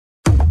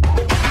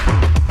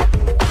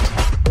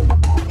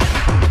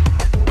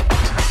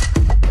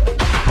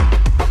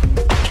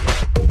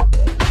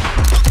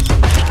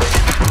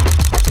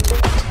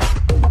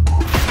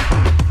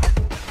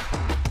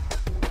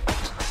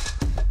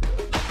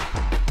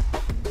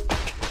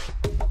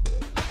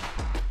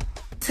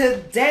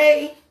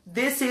today,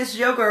 this is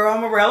your girl,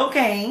 Morello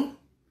Kane.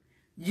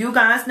 You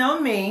guys know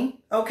me,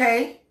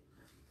 okay?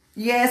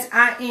 Yes,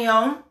 I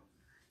am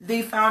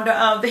the founder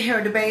of The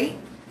Hair Debate,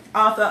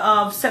 author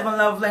of 7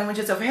 Love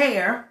Languages of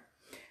Hair,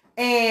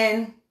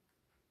 and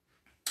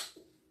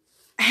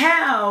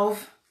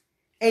have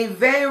a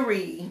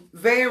very,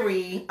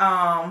 very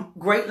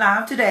great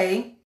live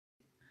today.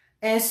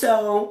 And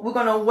so we're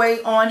going to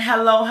wait on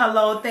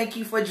hello. Thank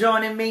you for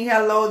joining me.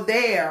 Hello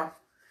there.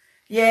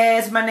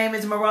 Yes, my name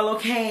is Morello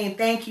Kane.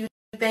 Thank you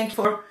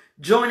for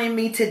joining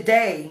me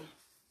today.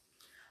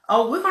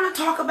 Oh, we're going to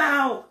talk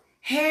about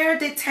hair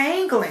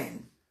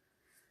detangling.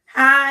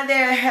 Hi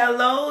there.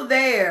 Hello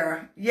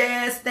there.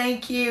 Yes,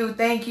 thank you.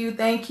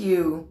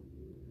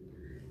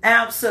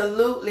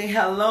 Absolutely.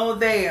 Hello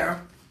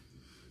there.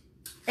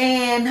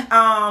 And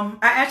I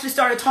actually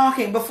started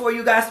talking before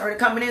you guys started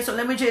coming in. So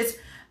let me just,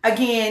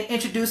 again,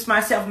 introduce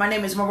myself. My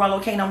name is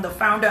Morello Kane. I'm the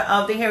founder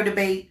of The Hair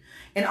Debate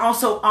and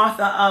also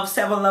author of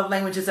 7 Love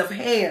Languages of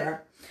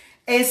Hair.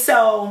 And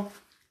so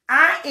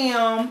I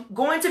am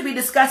going to be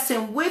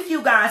discussing with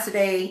you guys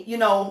today,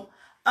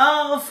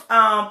 of,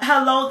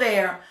 hello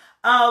there,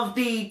 of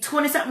the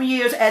 20-something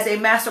years as a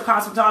master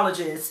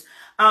cosmetologist,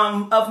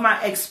 of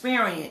my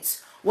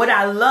experience. What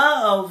I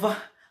love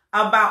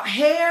about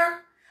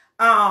hair,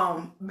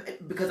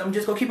 because I'm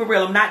just gonna keep it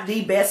real, I'm not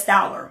the best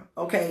styler,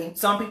 okay?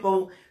 Some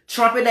people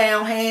trump it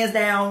down, hands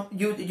down,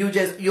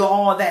 you're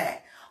all that.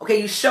 Okay,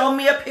 you show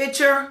me a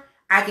picture,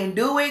 I can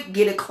do it,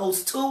 get it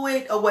close to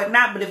it or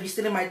whatnot, but if you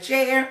sit in my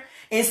chair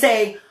and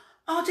say,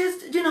 oh,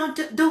 just,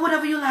 do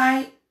whatever you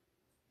like,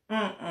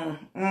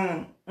 that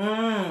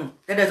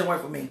doesn't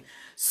work for me.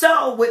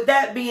 So with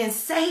that being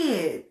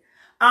said,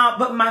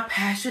 but my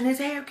passion is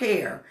hair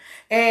care.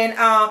 And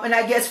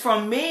I guess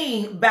from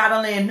me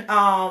battling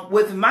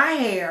with my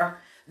hair,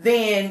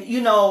 then,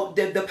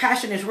 the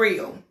passion is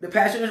real. The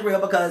passion is real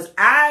because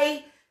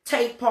I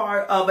take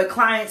part of a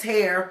client's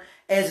hair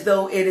as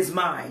though it is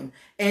mine.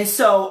 And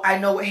so I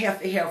know what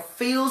healthy hair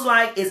feels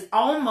like. It's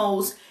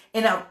almost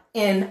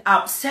an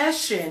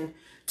obsession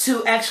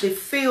to actually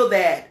feel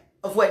that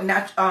of what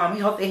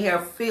healthy hair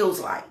feels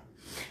like.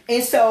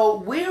 And so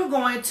we're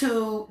going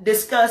to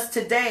discuss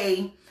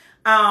today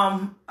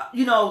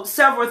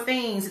several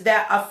things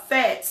that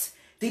affects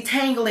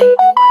detangling and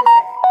what is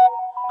that?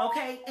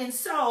 Okay, and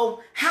so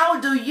how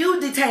do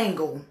you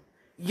detangle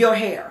your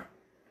hair?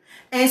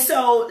 And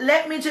so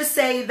let me just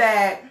say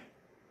that,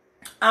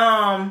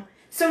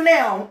 so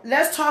now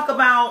let's talk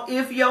about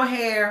if your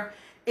hair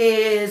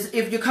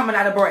if you're coming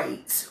out of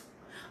braids.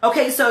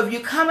 Okay, so if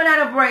you're coming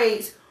out of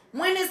braids,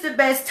 when is the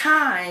best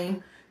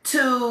time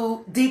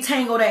to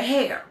detangle that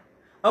hair?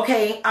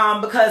 Okay,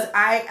 because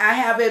I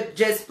have it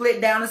just split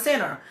down the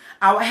center.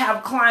 I would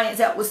have clients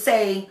that would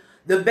say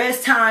the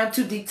best time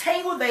to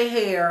detangle their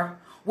hair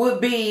would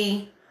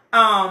be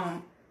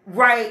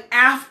right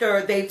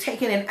after they've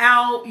taken it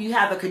out. You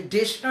have a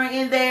conditioner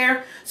in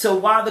there. So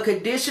while the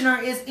conditioner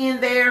is in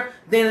there,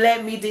 then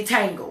let me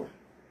detangle.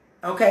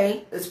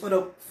 Okay, let's put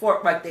a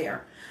fork right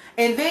there.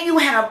 And then you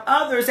have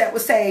others that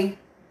would say,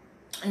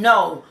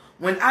 no,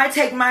 when I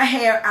take my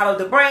hair out of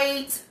the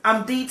braids,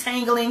 I'm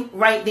detangling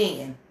right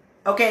then.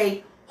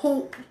 Okay,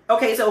 so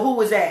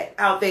who is that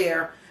out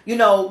there?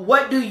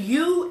 What do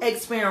you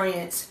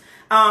experience,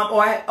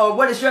 or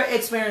what is your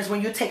experience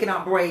when you're taking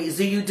out braids?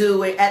 Do you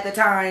do it at the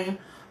time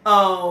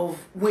of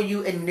when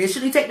you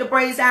initially take the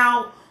braids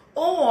out,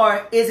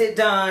 or is it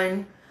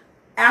done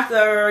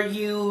after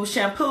you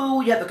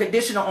shampoo, you have the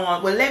conditioner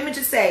on? Well, let me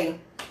just say,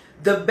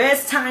 the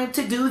best time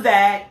to do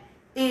that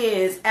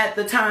is at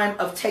the time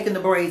of taking the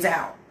braids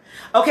out.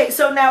 Okay,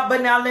 so now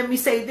let me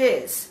say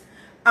this.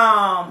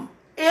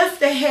 If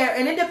the hair,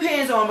 and it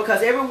depends on,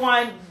 because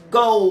everyone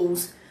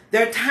goes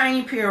their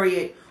time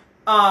period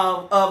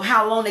of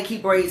how long they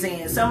keep braids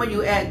in. Some of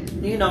you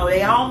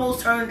they almost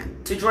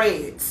turn to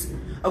dreads.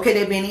 Okay,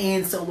 they've been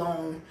in so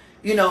long,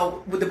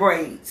 with the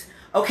braids.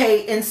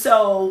 Okay, and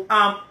so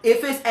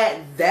if it's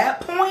at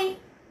that point,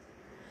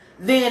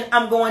 then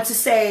I'm going to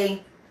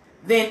say,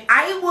 then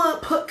I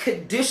would put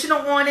conditioner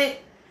on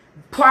it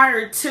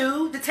prior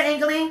to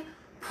detangling,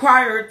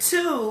 prior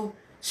to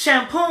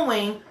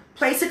shampooing.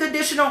 Place a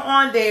conditioner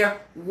on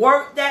there,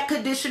 work that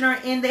conditioner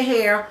in the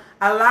hair,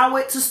 allow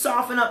it to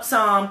soften up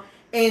some,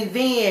 and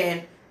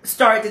then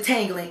start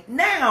detangling.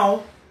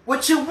 Now,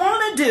 what you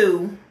want to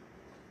do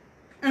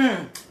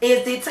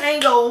is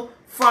detangle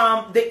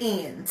from the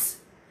ends.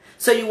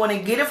 So you want to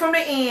get it from the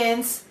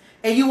ends,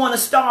 and you want to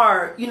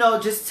start,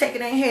 just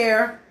taking the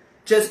hair,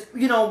 just,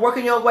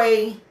 working your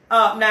way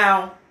up.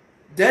 Now,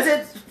 does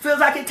it feel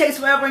like it takes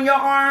forever and your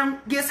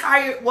arm gets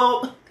tired?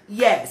 Well,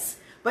 yes.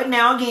 But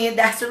now, again,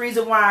 that's the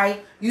reason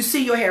why you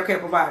see your hair care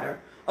provider.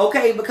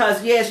 Okay,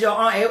 because, yes, your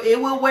arm, it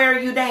will wear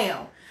you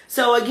down.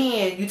 So,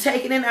 again, you're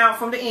taking it out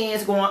from the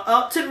ends, going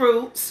up to the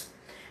roots.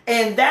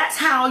 And that's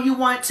how you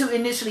want to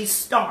initially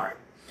start.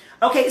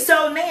 Okay,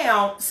 so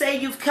now, say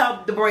you've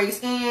kept the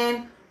braids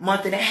in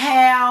month and a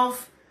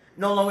half,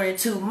 no longer than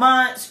 2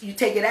 months. You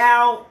take it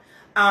out.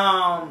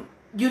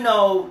 you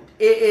know,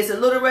 it's a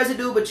little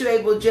residue, but you're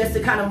able just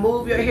to kind of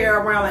move your hair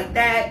around like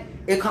that.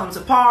 It comes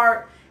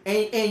apart,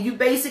 and you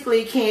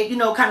basically can't, you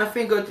know, kind of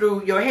finger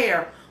through your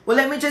hair. Well,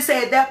 let me just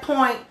say at that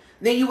point,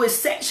 then you would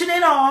section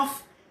it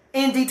off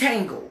and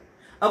detangle.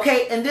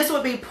 Okay, and this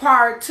would be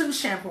prior to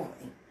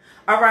shampooing.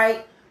 All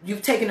right,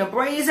 you've taken the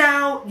braids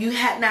out. You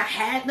had not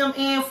had them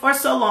in for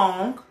so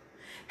long.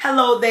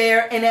 Hello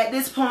there, and at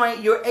this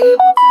point, you're able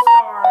to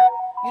start,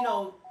 you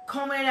know,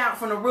 combing it out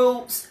from the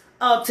roots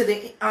up to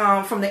the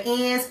from the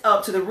ends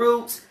up to the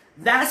roots.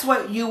 That's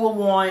what you will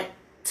want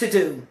to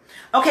do.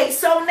 Okay,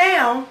 so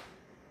now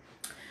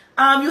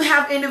you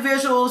have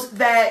individuals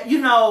that, you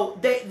know,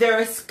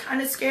 they're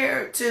kind of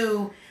scared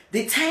to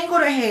detangle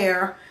the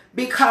hair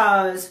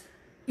because,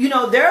 you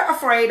know, they're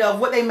afraid of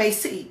what they may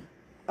see.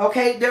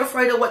 Okay, they're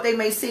afraid of what they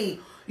may see.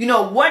 You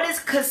know, what is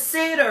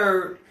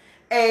considered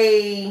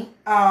a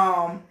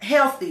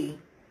healthy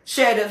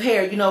shed of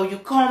hair? You know, you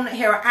comb the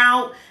hair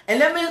out, and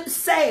let me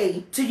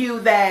say to you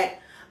that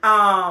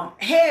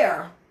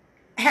hair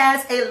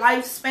has a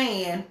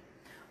lifespan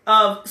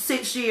of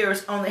 6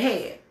 years on the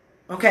head.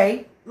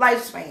 Okay,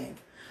 lifespan.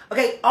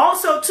 Okay,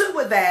 also too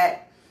with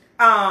that,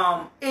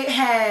 it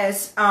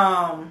has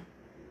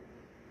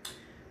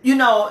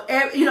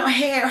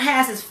hair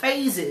has its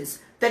phases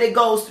that it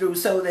goes through.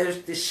 So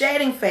there's the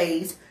shedding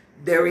phase.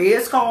 There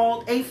is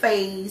called a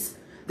phase.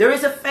 There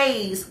is a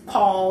phase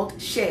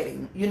called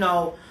shedding. You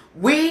know,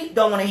 we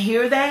don't want to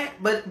hear that,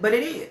 but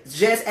it is,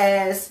 just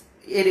as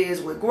it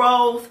is with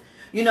growth.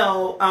 You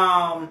know,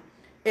 a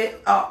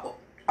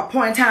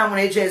point in time when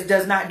it just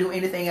does not do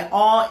anything at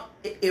all.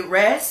 It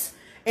rests.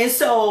 And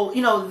so,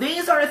 you know,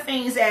 these are the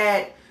things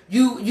that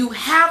you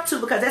have to,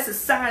 because that's the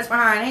science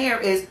behind hair,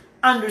 is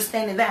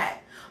understanding that.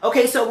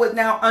 Okay, so with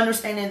now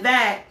understanding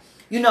that,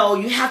 you know,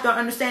 you have to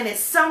understand at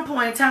some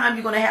point in time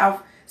you're going to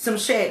have some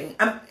shedding.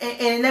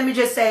 And let me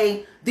just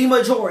say the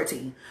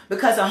majority,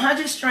 because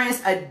 100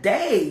 strands a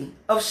day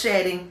of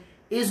shedding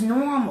is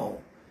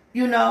normal,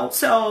 you know.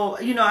 So,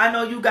 you know, I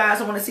know you guys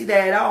don't want to see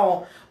that at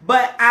all,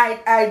 but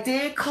I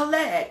did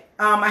collect,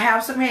 I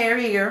have some hair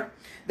here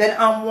that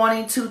I'm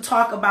wanting to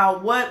talk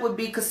about what would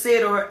be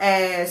considered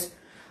as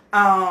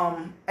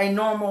a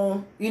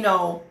normal, you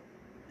know,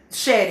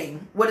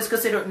 shedding. What is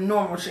considered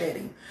normal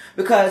shedding?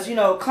 Because, you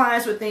know,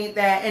 clients would think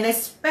that, and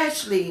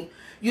especially,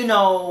 you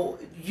know,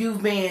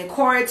 you've been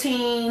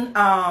quarantined,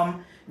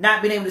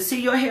 not been able to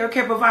see your hair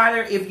care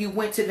provider if you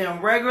went to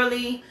them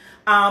regularly,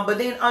 but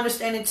then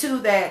understanding too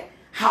that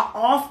how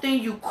often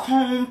you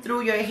comb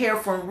through your hair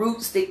from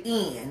roots to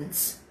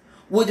ends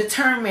will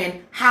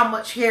determine how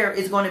much hair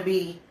is going to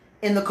be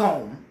in the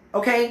comb.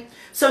 Okay,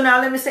 so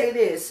now let me say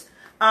this,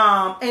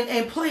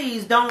 and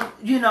please don't,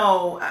 you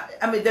know,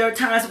 I mean, there are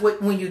times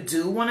when you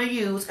do want to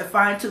use a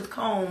fine-tooth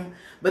comb,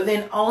 but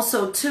then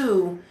also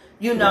too,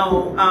 you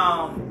know,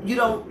 you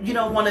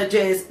don't want to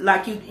just,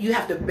 like, you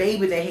have to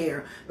baby the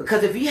hair,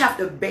 because if you have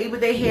to baby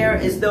the hair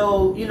as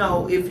though, you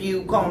know, if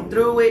you comb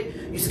through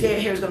it, you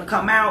scared hair is going to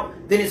come out,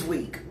 then it's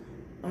weak.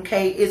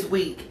 Okay, it's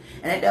weak,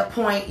 and at that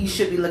point you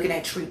should be looking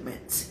at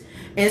treatments.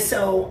 And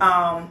so,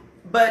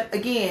 but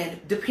again,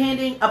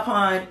 depending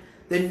upon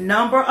the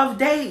number of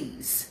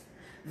days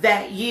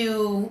that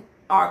you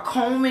are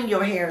combing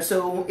your hair.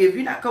 So if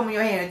you're not combing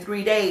your hair in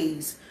 3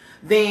 days,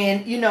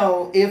 then, you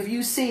know, if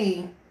you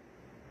see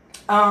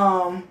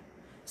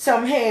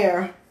some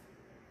hair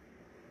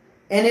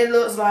and it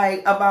looks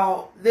like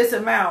about this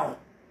amount,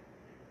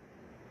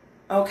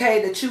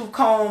 okay, that you've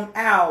combed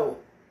out,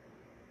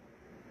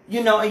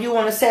 you know, and you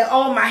want to say,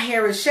 oh, my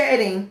hair is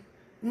shedding.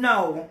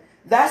 No,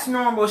 that's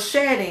normal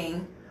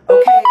shedding,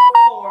 okay,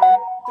 for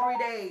 3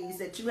 days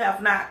that you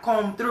have not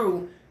combed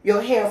through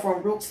your hair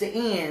from roots to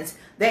ends.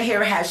 That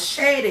hair has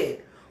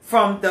shedded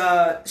from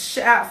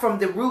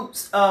the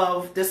roots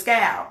of the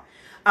scalp.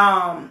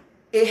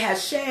 It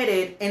has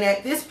shedded, and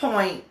at this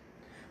point,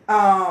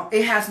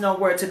 it has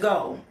nowhere to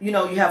go. You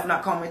know, you have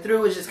not combed it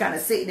through. It's just kind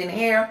of sitting in the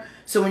hair.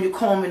 So when you're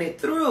combing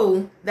it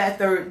through that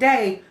 3rd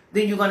day,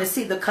 then you're going to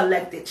see the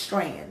collected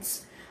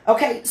strands.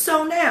 Okay,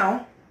 so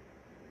now,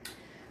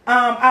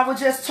 I was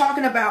just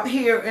talking about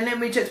here, and let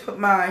me just put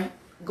my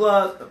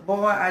gloves.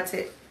 Boy,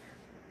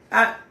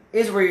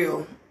 it's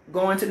real,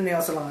 going to the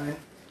nail salon.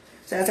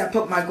 So as I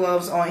put my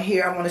gloves on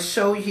here, I want to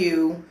show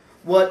you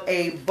what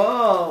a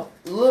bulb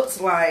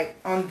looks like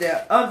on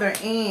the other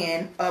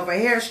end of a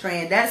hair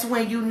strand. That's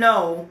when you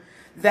know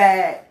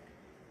that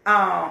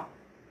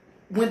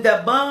when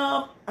the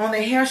bulb on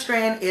the hair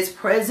strand is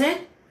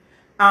present,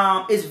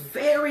 it's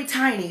very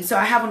tiny. So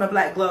I have on the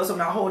black gloves, so I'm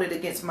not holding it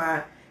against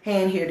my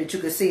hand here that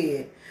you can see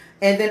it.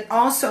 And then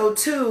also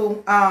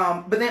too,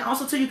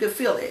 you can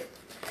feel it.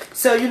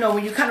 So, you know,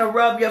 when you kind of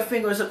rub your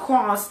fingers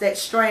across that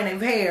strand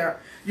of hair,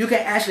 you can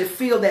actually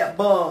feel that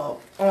bulb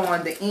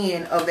on the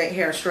end of that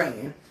hair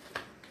strand.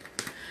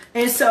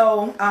 And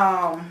so,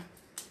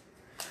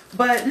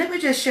 but let me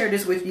just share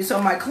this with you.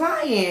 So my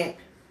client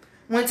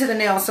went to the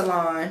nail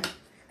salon,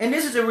 and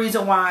this is the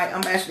reason why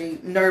I'm actually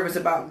nervous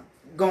about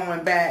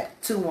going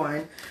back to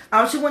one.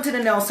 She went to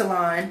the nail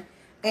salon,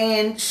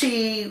 and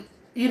she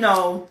you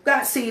know,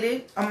 got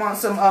seated among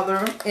some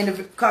other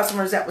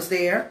customers that was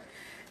there.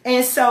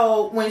 And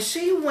so when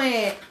she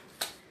went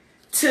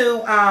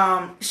to,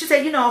 she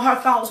said, you know, her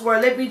thoughts were,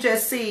 let me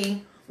just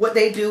see what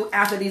they do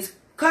after these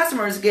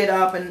customers get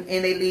up and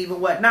they leave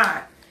and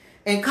whatnot.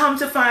 And come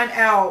to find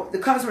out, the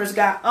customers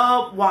got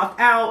up, walked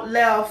out,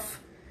 left,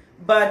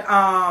 but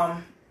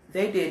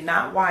they did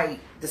not wipe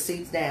the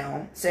seats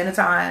down,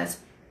 sanitize,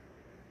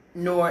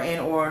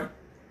 or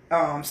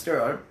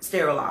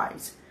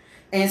sterilize.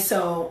 And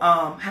so,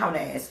 how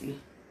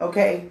nasty.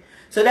 Okay,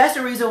 so that's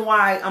the reason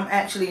why I'm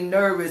actually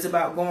nervous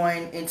about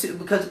going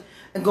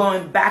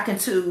back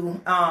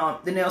into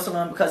the nail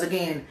salon, because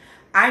again,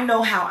 I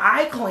know how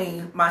I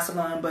clean my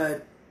salon,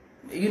 but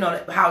you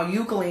know how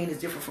you clean is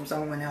different from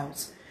someone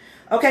else.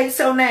 Okay,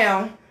 so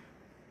now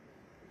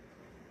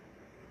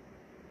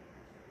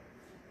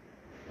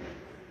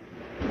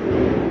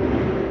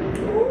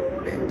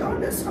they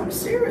thought that's something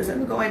serious. Let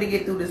me go ahead and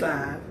get through this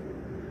live.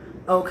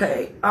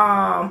 Okay,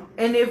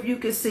 and if you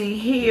can see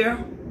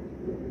here,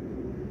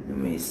 let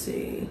me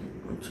see.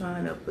 I'm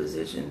trying to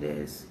position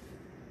this.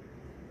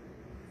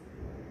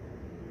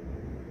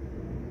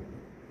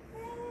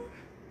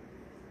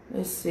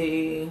 Let's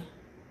see.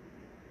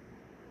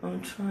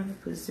 I'm trying to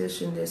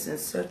position this in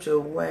such a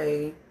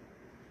way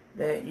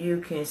that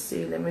you can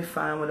see. Let me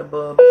find where the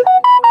bulb is.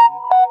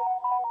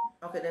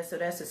 Okay, so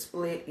that's a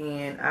split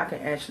end. I can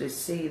actually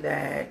see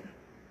that.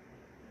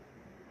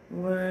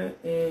 Where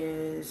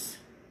is...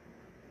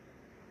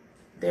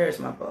 There's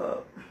my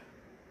bulb.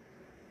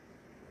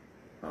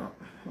 Oh,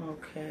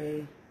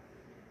 okay.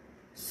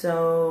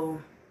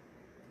 So,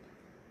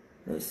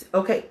 let's...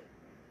 Okay,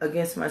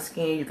 against my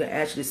skin, you can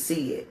actually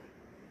see it.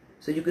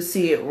 So you can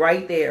see it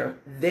right there.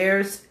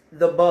 There's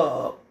the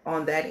bulb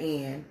on that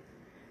end.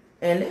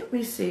 And let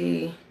me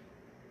see.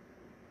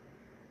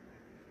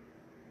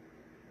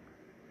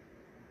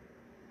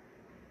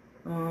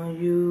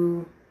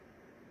 You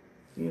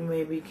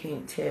maybe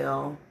can't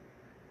tell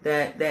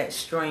that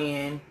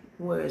strand,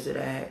 where is it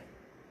at,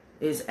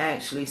 is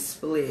actually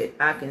split.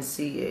 I can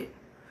see it.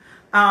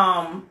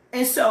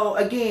 And so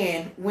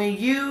again, when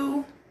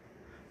you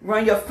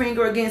run your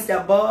finger against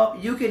that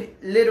bulb, you can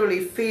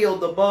literally feel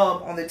the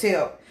bulb on the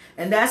tip.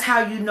 And that's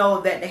how you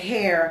know that the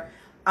hair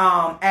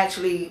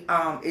actually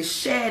is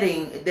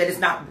shedding, that it's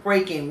not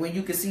breaking, when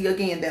you can see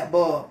again that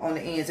bulb on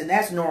the ends. And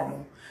that's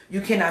normal.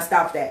 You cannot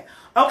stop that.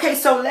 Okay,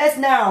 so let's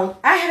now,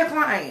 I had a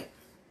client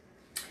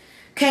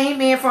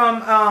came in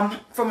from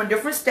a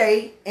different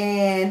state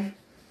and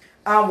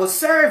was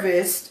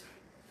serviced,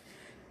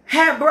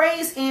 had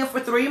braids in for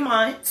 3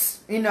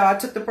 months. You know, I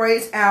took the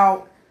braids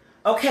out.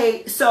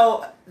 Okay,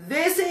 so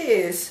this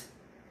is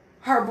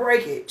her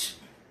breakage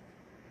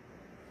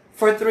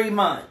for 3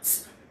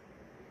 months.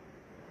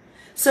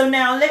 So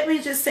now let me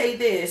just say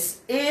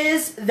this.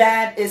 Is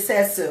that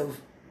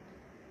excessive?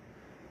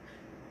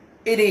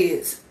 It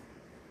is.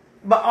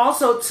 But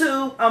also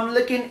too, I'm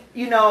looking,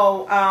 you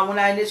know, when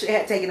I initially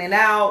had taken it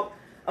out,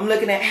 I'm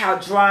looking at how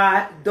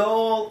dry,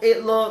 dull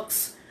it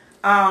looks.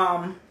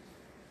 And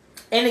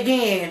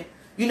again,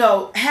 you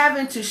know,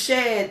 having to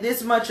shed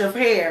this much of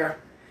hair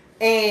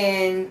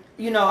and,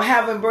 you know,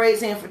 having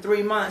braids in for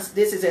 3 months,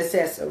 this is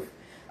excessive.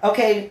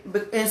 Okay,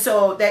 and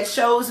so that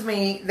shows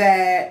me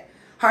that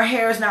her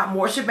hair is not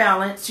moisture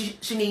balanced.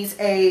 She needs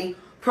a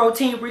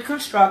protein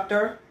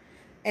reconstructor,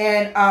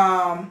 and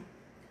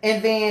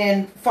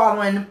then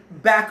following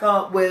back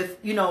up with,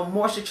 you know,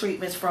 moisture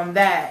treatments from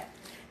that,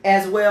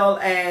 as well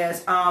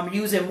as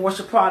using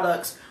moisture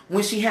products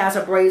when she has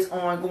her braids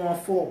on going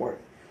forward.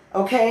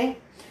 Okay,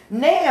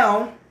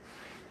 now,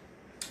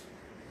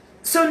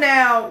 so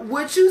now,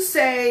 would you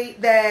say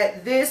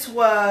that this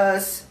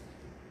was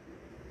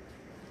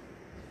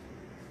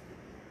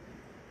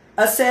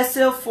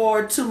excessive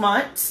for 2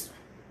 months?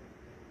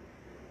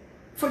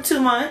 For 2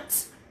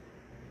 months?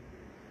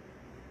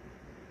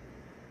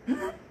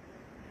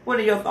 What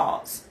are your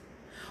thoughts?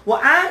 Well,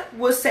 I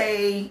would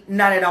say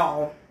not at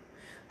all.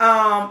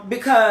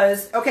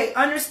 Because, okay,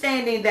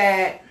 understanding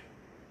that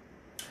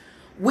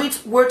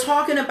we're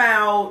talking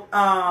about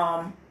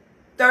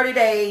 30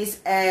 days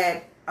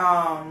at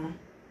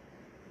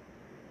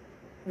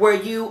where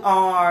you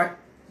are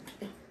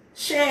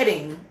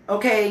shedding,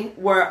 okay,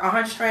 where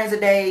 100 strands a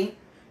day,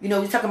 you know,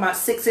 we're talking about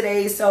 6 a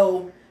day.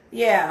 So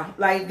yeah,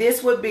 like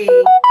this would be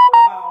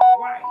about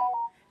right.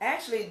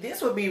 Actually,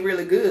 this would be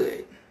really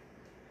good.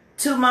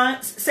 2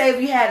 months, say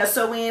if you had a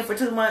sew in for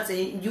 2 months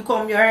and you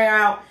comb your hair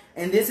out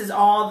and this is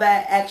all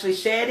that actually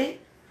shedded,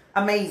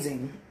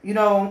 amazing, you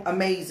know,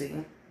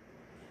 amazing,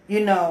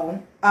 you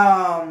know,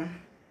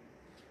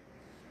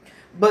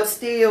 but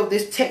still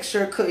this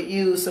texture could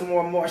use some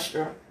more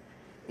moisture,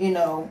 you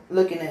know,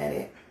 looking at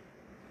it.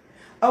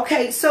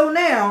 Okay, so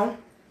now,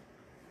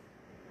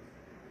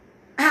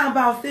 how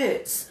about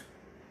this?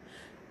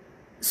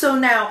 So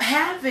now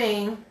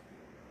having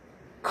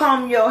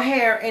combed your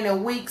hair in a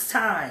week's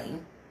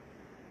time,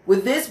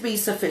 would this be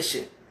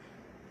sufficient?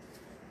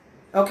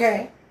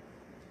 Okay?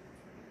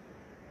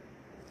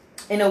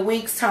 In a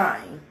week's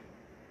time.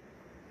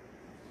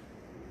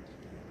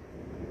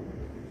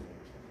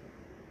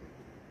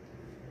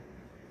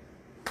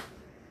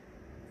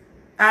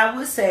 I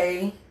would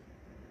say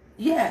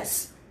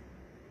yes.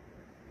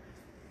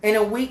 In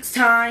a week's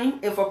time,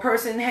 if a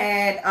person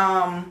had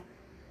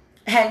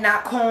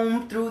not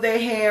combed through their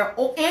hair,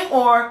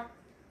 or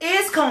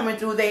is combing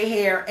through their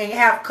hair and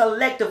have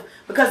collective,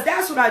 because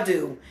that's what I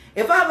do.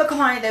 If I have a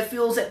client that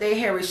feels that their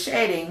hair is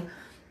shedding,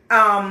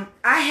 I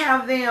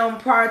have them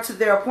prior to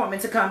their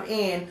appointment to come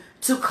in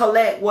to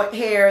collect what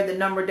hair, the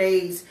number of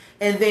days,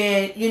 and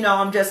then, you know,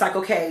 I'm just like,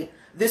 okay,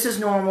 this is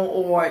normal,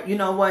 or you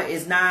know what,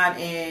 it's not,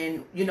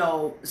 and you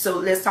know, so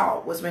let's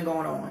talk, what's been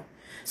going on.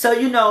 So,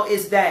 you know,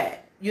 it's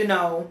that, you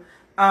know,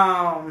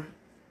 either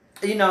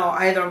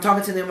I'm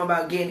talking to them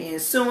about getting in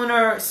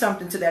sooner,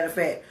 something to that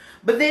effect.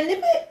 But then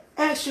let me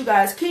ask you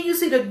guys, can you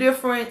see the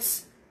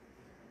difference?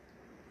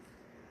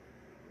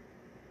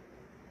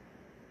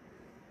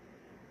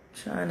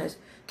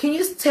 Can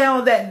you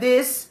tell that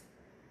this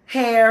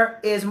hair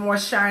is more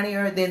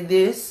shinier than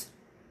this?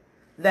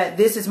 That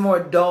this is more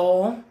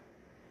dull?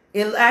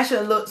 It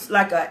actually looks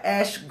like a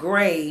ash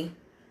gray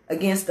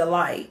against the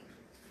light.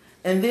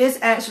 And this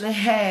actually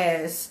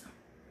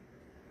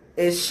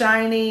is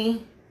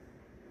shiny,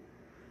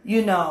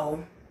 you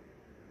know.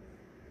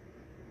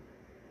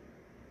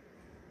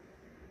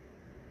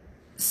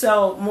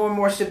 So more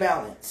moisture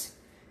balance.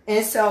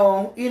 And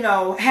so, you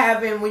know,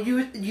 when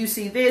you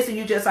see this and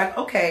you just like,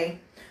 okay,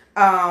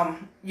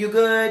 you're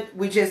good.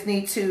 We just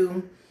need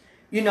to,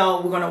 you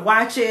know, we're going to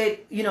watch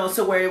it, you know,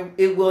 so where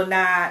it will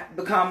not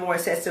become more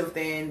excessive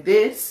than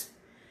this.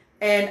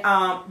 And,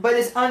 but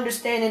it's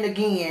understanding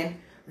again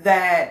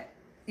that,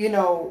 you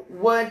know,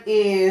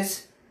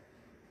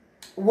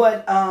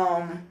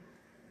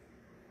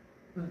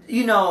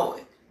 you know,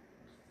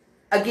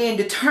 again,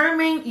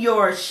 determine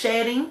your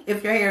shedding.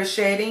 If your hair is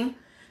shedding,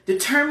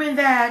 determine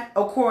that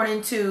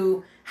according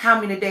to how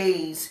many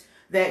days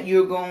that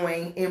you're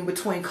going in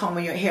between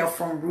combing your hair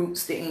from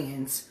roots to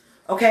ends.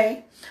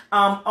 Okay.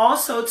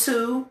 Also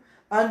to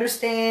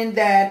understand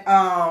that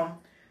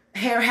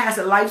hair has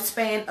a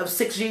lifespan of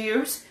 6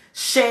 years.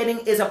 Shedding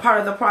is a part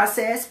of the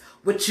process.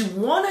 What you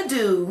want to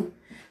do,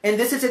 and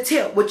this is a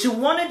tip, what you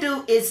want to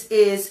do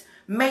is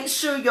make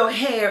sure your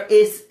hair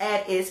is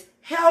at its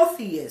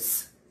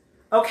healthiest.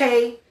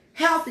 Okay?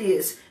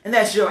 Healthiest. And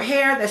that's your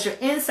hair, that's your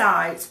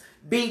insides.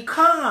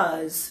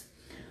 Because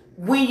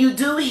when you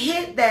do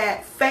hit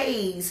that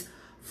phase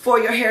for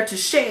your hair to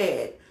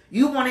shed,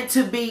 you want it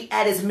to be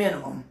at its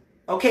minimum.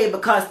 Okay?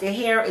 Because the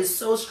hair is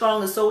so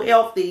strong and so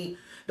healthy.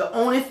 The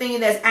only thing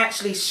that's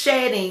actually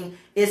shedding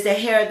is the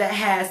hair that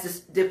has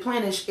this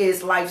deplenished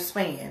its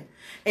lifespan.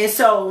 And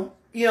so,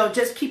 you know,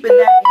 just keeping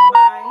that in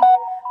mind.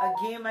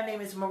 Again, my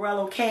name is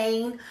Morello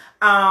Kane.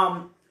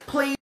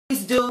 Please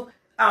do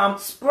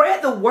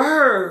spread the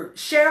word.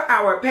 Share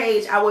our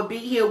page. I will be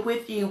here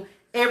with you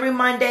every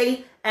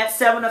Monday at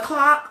 7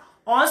 o'clock.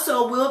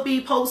 Also, we'll be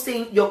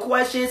posting your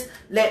questions.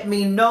 Let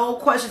me know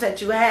questions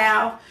that you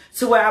have,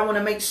 to where I want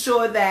to make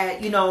sure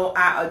that, you know,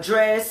 I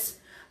address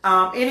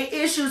any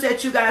issues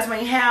that you guys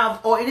may have,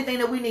 or anything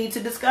that we need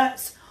to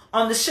discuss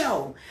on the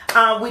show.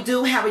 We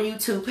do have a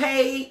YouTube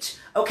page,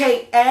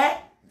 okay,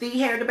 at The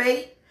Hair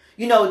Debate.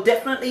 You know,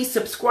 definitely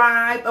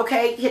subscribe,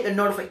 okay, hit the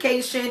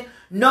notification,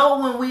 know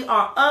when we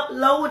are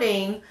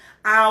uploading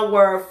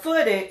our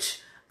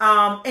footage.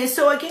 And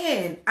so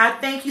again, I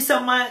thank you so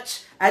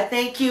much. I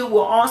thank you.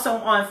 We're also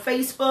on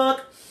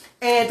Facebook.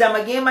 And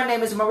again, my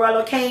name is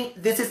Morello Kane.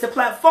 This is the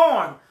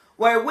platform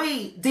where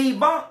we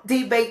debunk,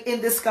 debate,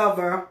 and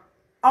discover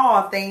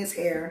all things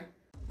hair.